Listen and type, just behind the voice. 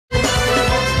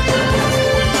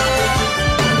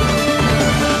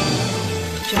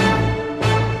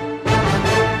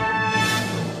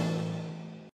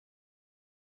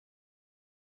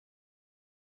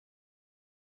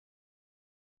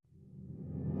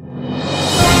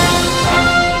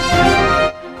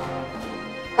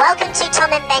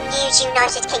UK's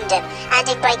United Kingdom, and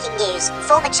in breaking news,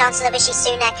 former Chancellor Rishi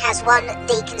Sunak has won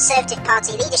the Conservative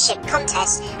Party leadership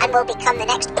contest and will become the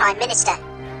next Prime Minister.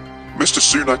 Mr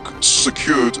Sunak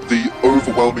secured the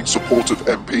overwhelming support of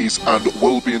MPs and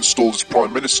will be installed as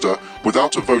Prime Minister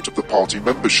without a vote of the party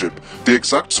membership. The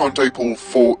exact timetable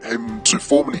for him to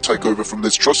formally take over from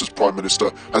Liz Truss as Prime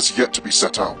Minister has yet to be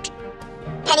set out.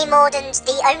 Penny Mordaunt,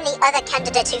 the only other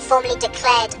candidate who formally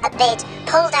declared a bid,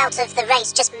 pulled out of the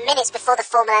race just minutes before the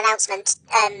formal announcement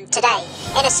today.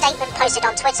 In a statement posted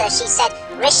on Twitter, she said,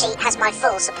 "Rishi has my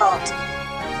full support."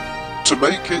 To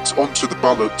make it onto the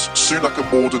ballot, Sunak and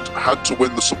Mordaunt had to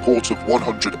win the support of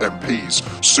 100 MPs.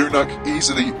 Sunak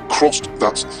easily crossed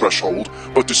that threshold,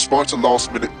 but despite a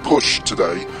last-minute push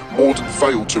today, Mordaunt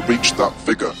failed to reach that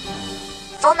figure.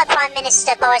 Former Prime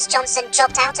Minister Boris Johnson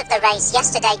dropped out of the race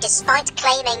yesterday despite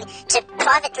claiming to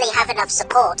privately have enough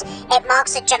support. It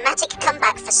marks a dramatic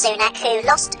comeback for Sunak, who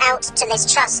lost out to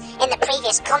Liz Truss in the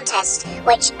previous contest,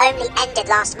 which only ended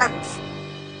last month.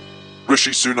 Rishi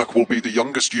Sunak will be the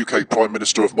youngest UK Prime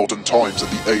Minister of modern times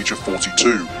at the age of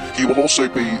 42. He will also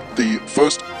be the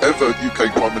first ever UK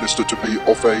Prime Minister to be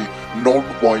of a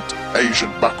non-white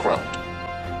Asian background.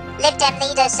 Lib Dem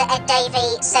leader Sir Ed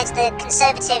Davey said the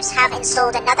Conservatives have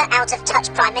installed another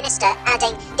out-of-touch Prime Minister,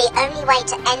 adding, "The only way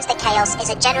to end the chaos is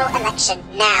a general election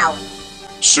now."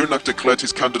 Sunak declared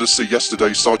his candidacy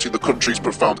yesterday, citing the country's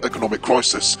profound economic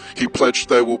crisis. He pledged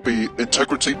there will be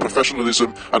integrity,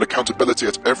 professionalism and accountability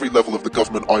at every level of the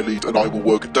government I lead, and I will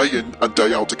work day in and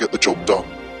day out to get the job done.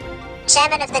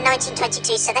 Chairman of the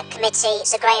 1922 Select Committee,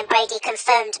 Sir Graham Brady,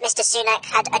 confirmed Mr Sunak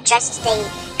had addressed the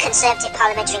Conservative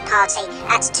Parliamentary Party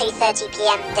at 2:30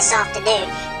 PM this afternoon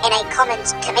in a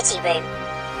Commons committee room.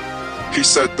 He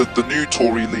said that the new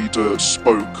Tory leader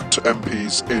spoke to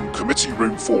MPs in Committee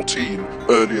Room 14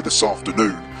 earlier this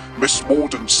afternoon. Ms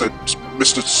Mordaunt said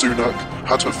Mr Sunak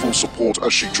had her full support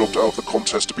as she dropped out of the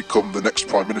contest to become the next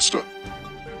Prime Minister.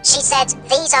 She said,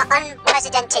 "These are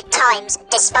unprecedented times.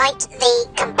 Despite the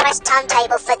compressed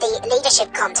timetable for the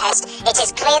leadership contest, it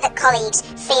is clear that colleagues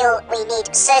feel we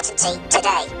need certainty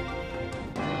today."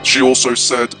 She also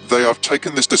said they have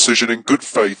taken this decision in good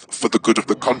faith for the good of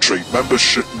the country. Members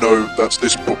should know that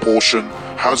this proportion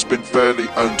has been fairly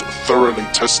and thoroughly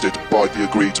tested by the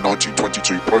agreed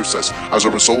 1922 process. As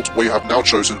a result, we have now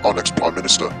chosen our next Prime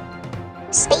Minister.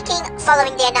 Speaking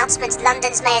following the announcement,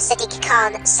 London's Mayor Sadiq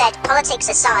Khan said, "Politics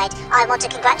aside, I want to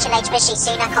congratulate Rishi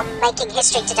Sunak on making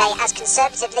history today as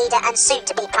Conservative leader and soon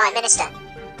to be Prime Minister."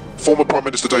 Former Prime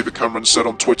Minister David Cameron said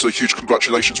on Twitter, "Huge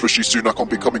congratulations Rishi Sunak on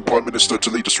becoming Prime Minister to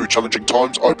lead us through challenging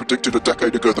times. I predicted a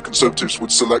decade ago the Conservatives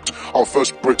would select our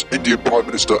first Brit-Indian Prime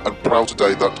Minister, and proud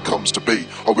today that comes to be.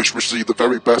 I wish Rishi the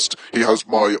very best. He has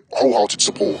my wholehearted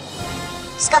support."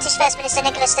 Scottish First Minister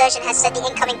Nicola Sturgeon has said the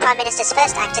incoming Prime Minister's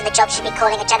first act in the job should be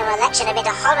calling a general election amid a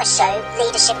horror show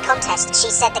leadership contest. She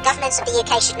said the governments of the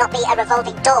UK should not be a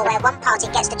revolving door where one party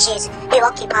gets to choose who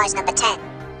occupies number 10.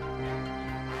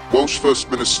 Welsh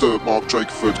First Minister Mark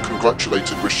Drakeford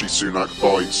congratulated Rishi Sunak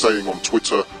by saying on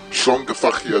Twitter,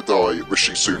 "Llongyfarchiadau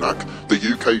Rishi Sunak. The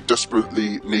UK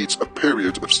desperately needs a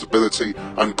period of stability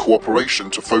and cooperation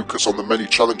to focus on the many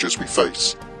challenges we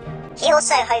face." He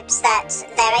also hopes that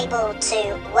they're able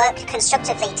to work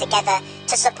constructively together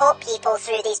to support people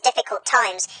through these difficult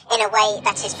times in a way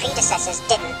that his predecessors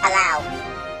didn't allow.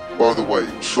 By the way,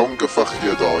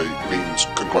 Llongyfarchiadau means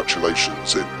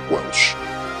congratulations in Welsh.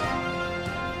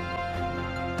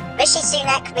 Rishi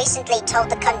Sunak recently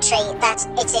told the country that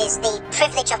it is the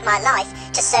privilege of my life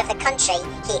to serve the country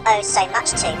he owes so much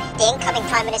to. The incoming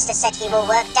Prime Minister said he will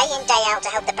work day in, day out to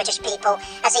help the British people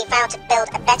as he vowed to build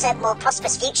a better, more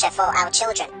prosperous future for our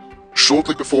children.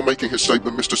 Shortly before making his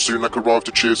statement, Mr Sunak arrived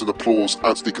to cheers and applause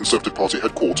at the Conservative Party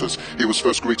headquarters. He was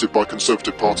first greeted by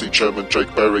Conservative Party Chairman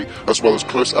Jake Berry, as well as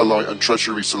close ally and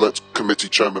Treasury Select Committee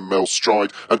Chairman Mel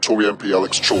Stride and Tory MP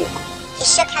Alex Chalk. He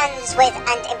shook hands with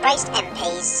and embraced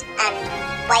MPs and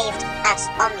waved at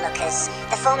onlookers.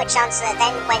 The former Chancellor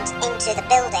then went into the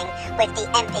building with the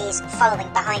MPs following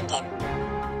behind him.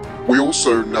 We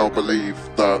also now believe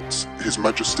that His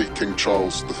Majesty King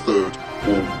Charles III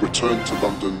will return to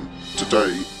London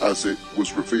today, as it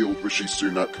was revealed Rishi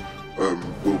Sunak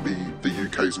will be the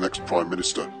UK's next Prime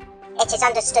Minister. It is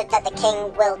understood that the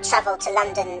King will travel to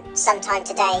London sometime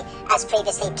today, as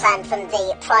previously planned, from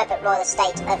the private royal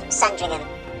estate of Sandringham.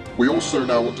 We also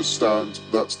now understand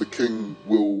that the King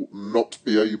will not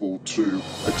be able to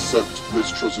accept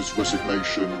Liz Truss's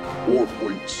resignation or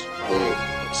appoint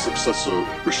her successor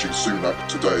Rishi Sunak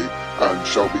today, and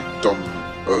shall be done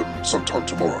sometime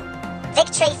tomorrow.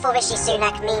 Victory for Rishi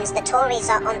Sunak means the Tories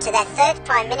are onto their third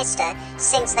Prime Minister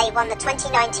since they won the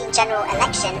 2019 general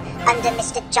election under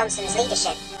Mr Johnson's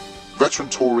leadership. Veteran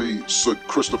Tory Sir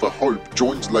Christopher Hope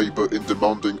joins Labour in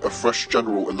demanding a fresh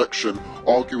general election,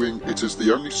 arguing it is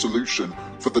the only solution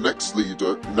for the next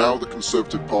leader now the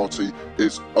Conservative Party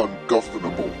is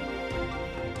ungovernable.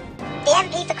 The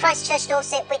MP for Christchurch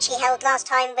Dorset, which he held last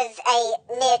time with a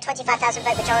near 25,000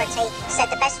 vote majority, said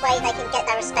the best way they can get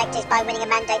their respect is by winning a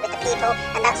mandate with the people,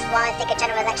 and that's why I think a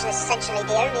general election is essentially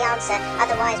the only answer,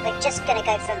 otherwise we're just going to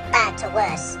go from bad to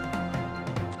worse.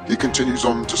 He continues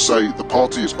on to say the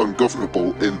party is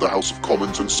ungovernable in the House of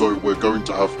Commons, and so we're going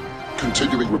to have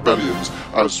continuing rebellions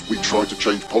as we try to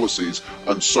change policies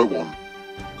and so on.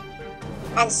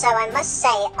 And so I must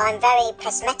say I'm very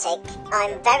pessimistic,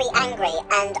 I'm very angry,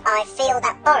 and I feel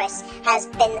that Boris has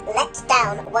been let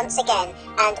down once again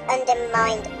and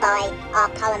undermined by our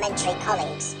parliamentary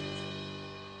colleagues.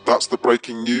 That's the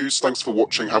breaking news. Thanks for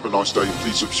watching. Have a nice day.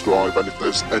 Please subscribe, and if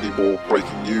there's any more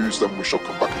breaking news, then we shall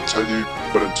come back and tell you.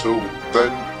 But until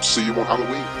then, see you on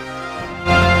Halloween.